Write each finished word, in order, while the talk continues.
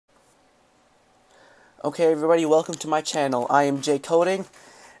Okay everybody, welcome to my channel. I am Jay Coding,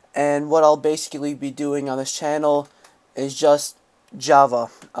 and what I'll basically be doing on this channel is just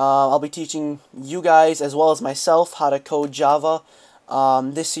Java. I'll be teaching you guys as well as myself how to code Java.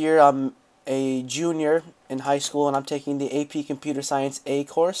 This year I'm a junior in high school and I'm taking the AP Computer Science A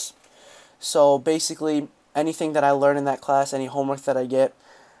course. So basically anything that I learn in that class, any homework that I get,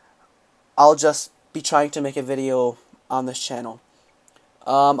 I'll just be trying to make a video on this channel.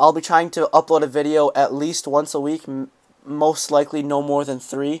 I'll be trying to upload a video at least once a week, most likely no more than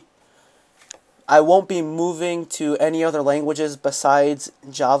 3. I won't be moving to any other languages besides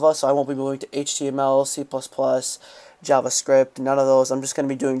Java, so I won't be moving to HTML, C++, JavaScript, none of those. I'm just going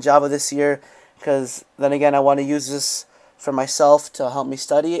to be doing Java this year because then again I want to use this for myself to help me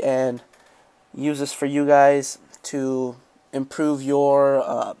study and use this for you guys to improve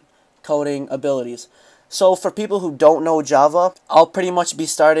your coding abilities. So for people who don't know Java, I'll pretty much be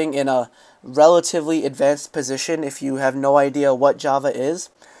starting in a relatively advanced position if you have no idea what Java is.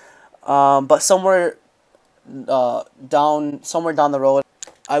 But somewhere down the road,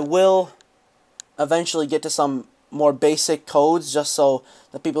 I will eventually get to some more basic codes just so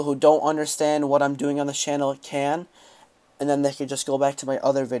the people who don't understand what I'm doing on this channel can, and then they can just go back to my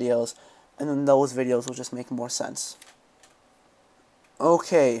other videos, and then those videos will just make more sense.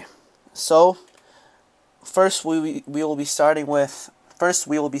 Okay, so First, we will be starting with a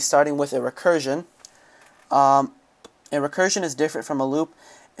recursion. A recursion is different from a loop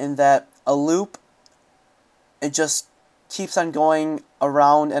in that a loop, it just keeps on going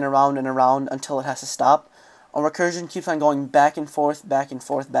around and around and around until it has to stop. A recursion keeps on going back and forth, back and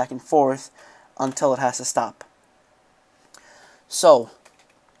forth, back and forth until it has to stop. So,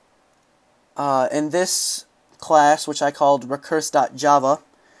 in this class, which I called recurse.java,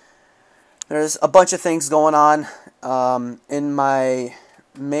 there's a bunch of things going on in my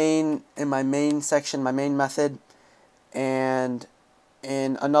main section, my main method, and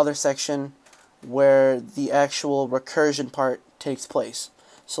in another section where the actual recursion part takes place.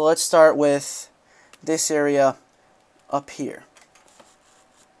 So let's start with this area up here.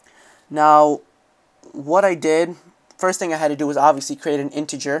 Now, what I did, first thing I had to do was obviously create an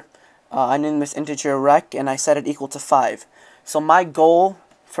integer. I named this integer rec, and I set it equal to 5. So my goal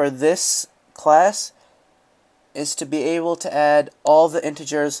for this class is to be able to add all the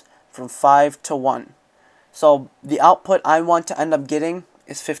integers from 5 to 1. So the output I want to end up getting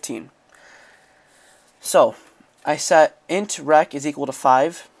is 15. So I set int rec is equal to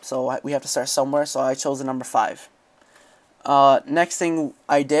 5, so we have to start somewhere, so I chose the number 5. Next thing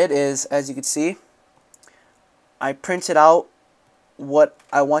I did is, as you can see, I printed out what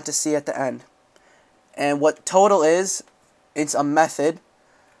I want to see at the end. And what total is, it's a method.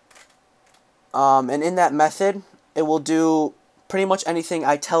 And in that method, it will do pretty much anything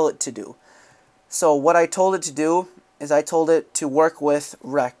I tell it to do. So what I told it to do is I told it to work with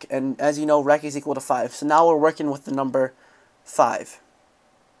rec. And as you know, rec is equal to 5. So now we're working with the number 5.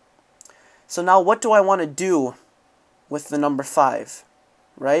 So now what do I want to do with the number 5?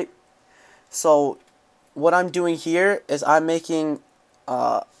 Right? So what I'm doing here is I'm making,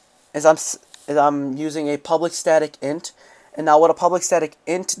 I'm using a public static int. And now what a public static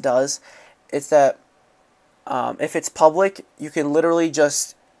int does, it's that if it's public, you can literally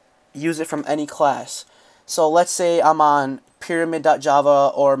just use it from any class. So let's say I'm on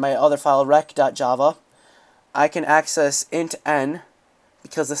pyramid.java or my other file rec.java. I can access int n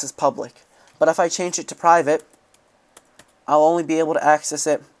because this is public. But if I change it to private, I'll only be able to access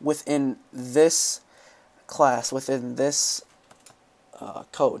it within this class, within this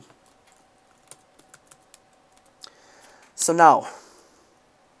code. So now,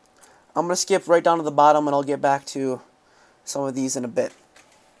 I'm going to skip right down to the bottom and I'll get back to some of these in a bit.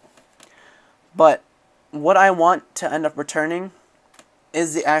 But what I want to end up returning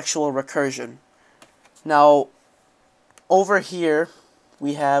is the actual recursion. Now, over here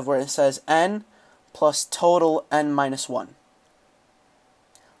we have where it says n plus total n minus 1.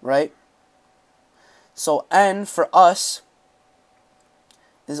 Right? So n for us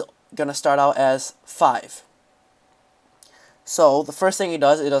is going to start out as 5. So the first thing it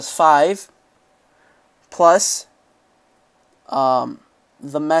does 5 plus the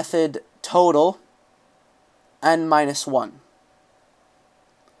method total n minus 1.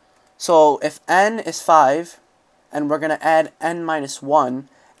 So if n is 5 and we're going to add n minus 1,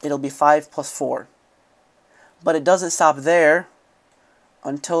 it'll be 5 plus 4. But it doesn't stop there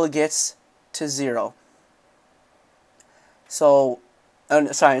until it gets to 0. So,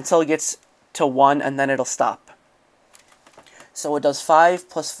 until it gets to 1, and then it'll stop. So it does 5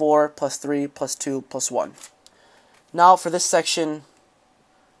 plus 4 plus 3 plus 2 plus 1. Now for this section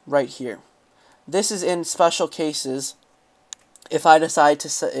right here. this is in special cases. If I decide to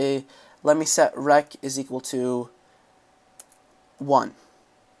say, let me set rec is equal to 1.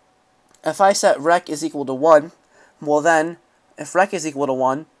 If I set rec is equal to 1, well then, if rec is equal to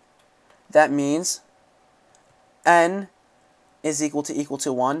 1, that means n is equal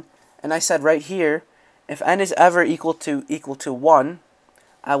to 1. And I said right here, if n is ever equal to 1,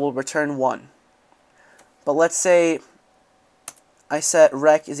 I will return 1. But let's say I set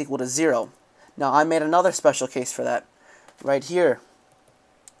rec is equal to 0. Now I made another special case for that. Right here,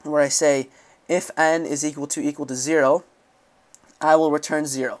 where I say, if n is equal to 0, I will return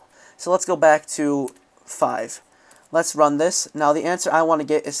 0. So let's go back to 5. Let's run this. Now the answer I want to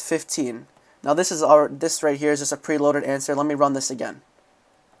get is 15. Now this right here is just a preloaded answer. Let me run this again.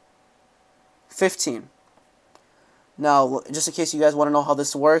 15. Now, just in case you guys want to know how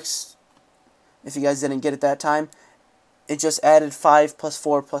this works, if you guys didn't get it that time, it just added 5 plus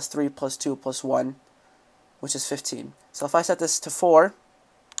 4 plus 3 plus 2 plus 1, which is 15. So if I set this to 4,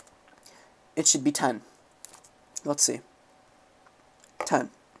 it should be 10. Let's see. 10.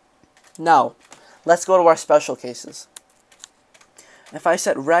 Now, let's go to our special cases. If I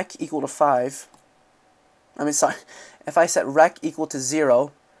set rec equal to 5, if I set rec equal to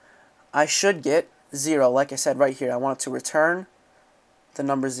 0, I should get 0. Like I said right here, I want it to return the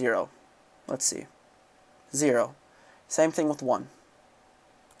number 0. Let's see. 0. Same thing with 1.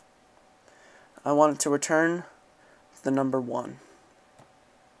 I want it to return the number 1.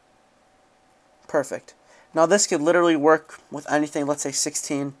 Perfect. Now this could literally work with anything. Let's say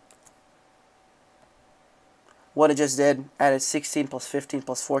 16. What it just did, added 16 plus 15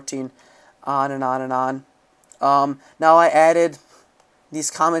 plus 14, on and on and on. Now I added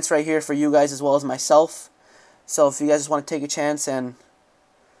these comments right here for you guys as well as myself. So if you guys just want to take a chance and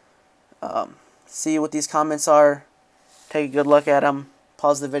see what these comments are, take a good look at them.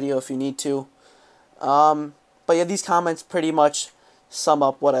 Pause the video if you need to. But yeah, these comments pretty much sum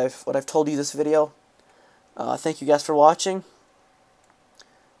up what I've told you this video. Thank you guys for watching.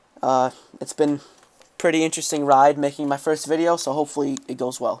 It's been pretty interesting ride making my first video, so hopefully it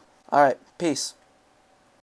goes well. Alright, peace.